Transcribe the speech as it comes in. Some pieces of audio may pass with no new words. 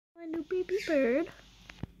new baby bird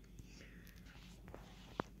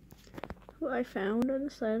who I found on the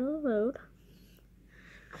side of the road.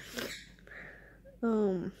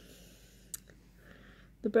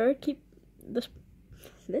 The bird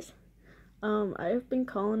I have been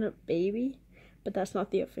calling it baby, but that's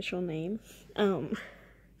not the official name. I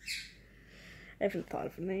haven't thought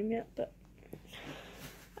of a name yet, but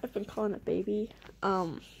I've been calling it baby.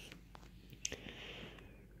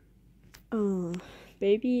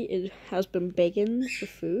 Baby has been begging for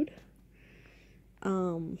food.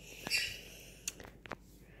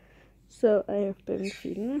 So I have been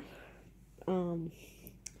feeding her.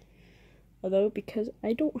 Although, because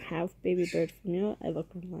I don't have baby bird formula, I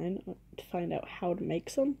looked online to find out how to make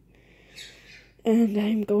some. And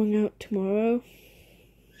I'm going out tomorrow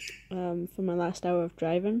for my last hour of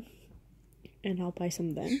driving, and I'll buy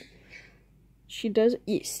some then. She does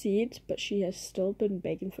eat seeds, but she has still been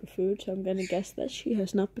begging for food, so I'm gonna guess that she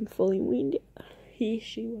has not been fully weaned yet. He,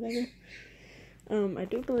 she, whatever. I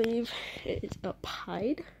do believe it is a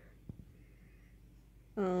pied.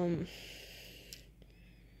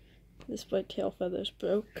 This white tail feathers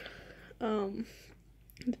broke. The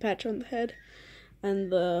patch on the head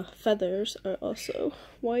and the feathers are also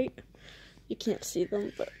white. You can't see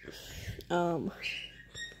them, but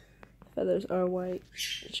feathers are white.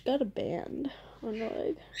 She got a band on the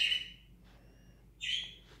leg.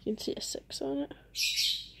 You can see a 6 on it.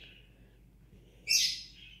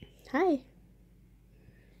 Hi.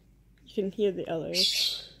 You can hear the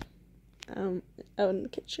others out in the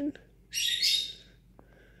kitchen.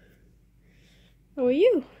 How are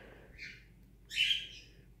you?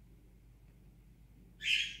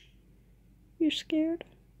 You're scared?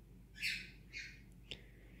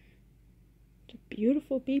 It's a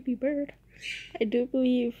beautiful baby bird. I do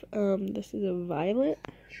believe this is a violet.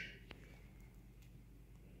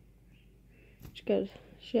 She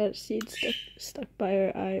had a seed stuck by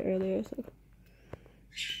her eye earlier, so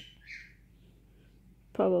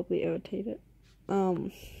probably irritated.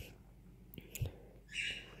 Hi,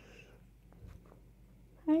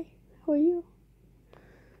 how are you?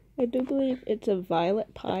 I do believe it's a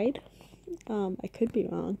violet pied. I could be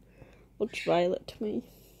wrong. Looks violet to me.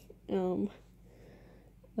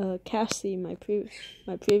 Cassie, my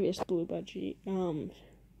previous blue budgie,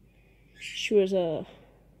 she was a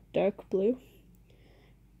dark blue.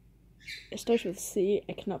 It starts with C.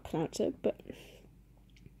 I cannot pronounce it, but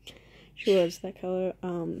she was that color.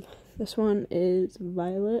 This one is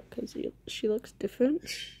violet because she looks different.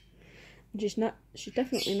 She's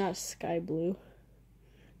definitely not sky blue.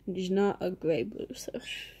 And she's not a gray blue, so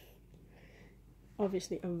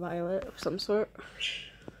obviously a violet of some sort.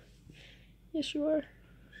 Yes, you are.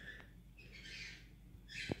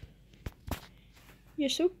 You're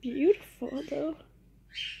so beautiful, though.